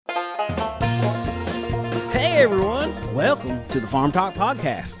Hey everyone, welcome to the Farm Talk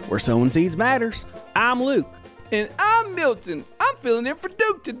Podcast, where sowing seeds matters. I'm Luke. And I'm Milton. I'm filling in for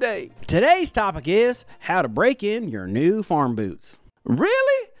Duke today. Today's topic is how to break in your new farm boots.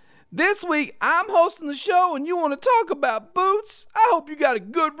 Really? This week I'm hosting the show and you want to talk about boots? I hope you got a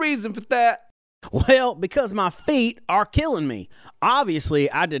good reason for that. Well, because my feet are killing me. Obviously,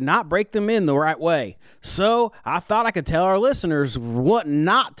 I did not break them in the right way. So I thought I could tell our listeners what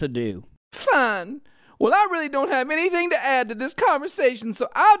not to do. Fine. Well, I really don't have anything to add to this conversation, so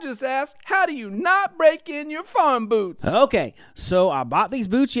I'll just ask, how do you not break in your farm boots? Okay, so I bought these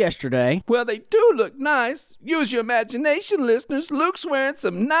boots yesterday. Well, they do look nice. Use your imagination, listeners. Luke's wearing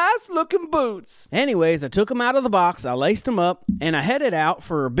some nice-looking boots. Anyways, I took them out of the box, I laced them up, and I headed out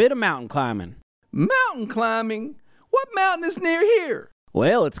for a bit of mountain climbing. Mountain climbing? What mountain is near here?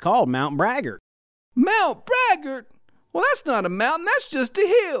 Well, it's called Mount Braggart. Mount Braggart? Well, that's not a mountain, that's just a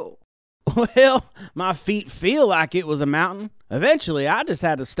hill. Well, my feet feel like it was a mountain. Eventually, I just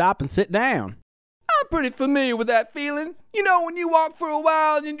had to stop and sit down. I'm pretty familiar with that feeling. You know, when you walk for a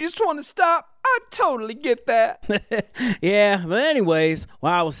while and you just want to stop, I totally get that. Yeah, but anyways,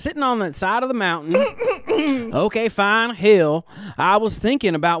 while I was sitting on that side of the mountain, okay, fine, hill, I was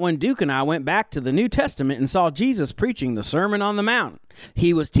thinking about when Duke and I went back to the New Testament and saw Jesus preaching the Sermon on the Mount.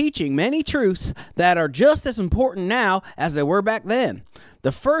 He was teaching many truths that are just as important now as they were back then.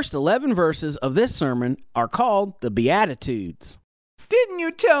 The first 11 verses of this sermon are called the Beatitudes. Didn't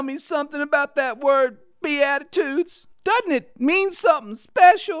you tell me something about that word, Beatitudes? Doesn't it mean something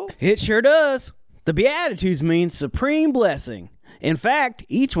special? It sure does. The Beatitudes mean supreme blessing. In fact,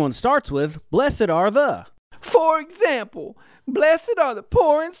 each one starts with, blessed are the. For example, blessed are the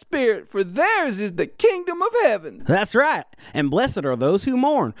poor in spirit, for theirs is the kingdom of heaven. That's right. And blessed are those who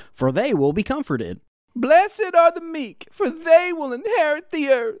mourn, for they will be comforted. Blessed are the meek, for they will inherit the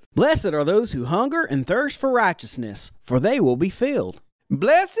earth. Blessed are those who hunger and thirst for righteousness, for they will be filled.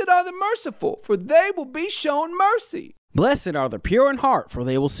 Blessed are the merciful, for they will be shown mercy. Blessed are the pure in heart, for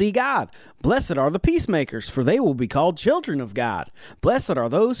they will see God. Blessed are the peacemakers, for they will be called children of God. Blessed are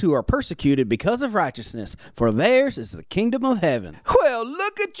those who are persecuted because of righteousness, for theirs is the kingdom of heaven. Well,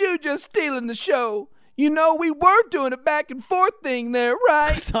 look at you just stealing the show. You know, we were doing a back and forth thing there,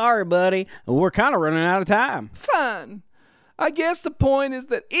 right? Sorry, buddy. We're kind of running out of time. Fine. I guess the point is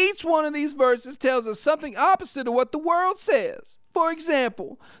that each one of these verses tells us something opposite of what the world says. For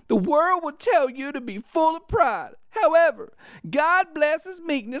example, the world will tell you to be full of pride. However, God blesses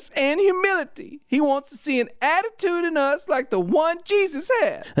meekness and humility. He wants to see an attitude in us like the one Jesus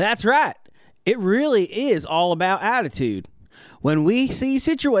had. That's right. It really is all about attitude. When we see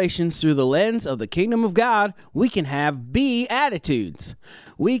situations through the lens of the kingdom of God, we can have be attitudes.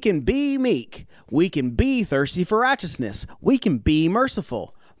 We can be meek. We can be thirsty for righteousness. We can be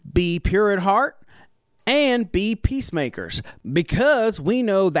merciful, be pure at heart, and be peacemakers, because we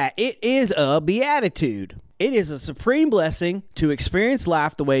know that it is a beatitude. It is a supreme blessing to experience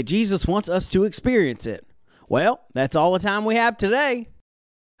life the way Jesus wants us to experience it. Well, that's all the time we have today.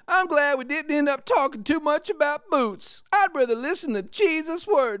 I'm glad we didn't end up talking too much about boots. I'd rather listen to Jesus'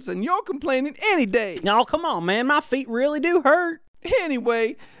 words than your complaining any day. Oh, come on, man. My feet really do hurt.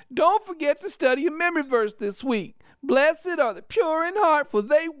 Anyway, don't forget to study a memory verse this week. Blessed are the pure in heart, for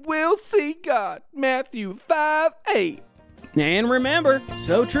they will see God. Matthew 5:8. And remember,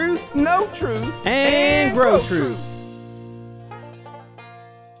 sow truth, know truth, and grow truth.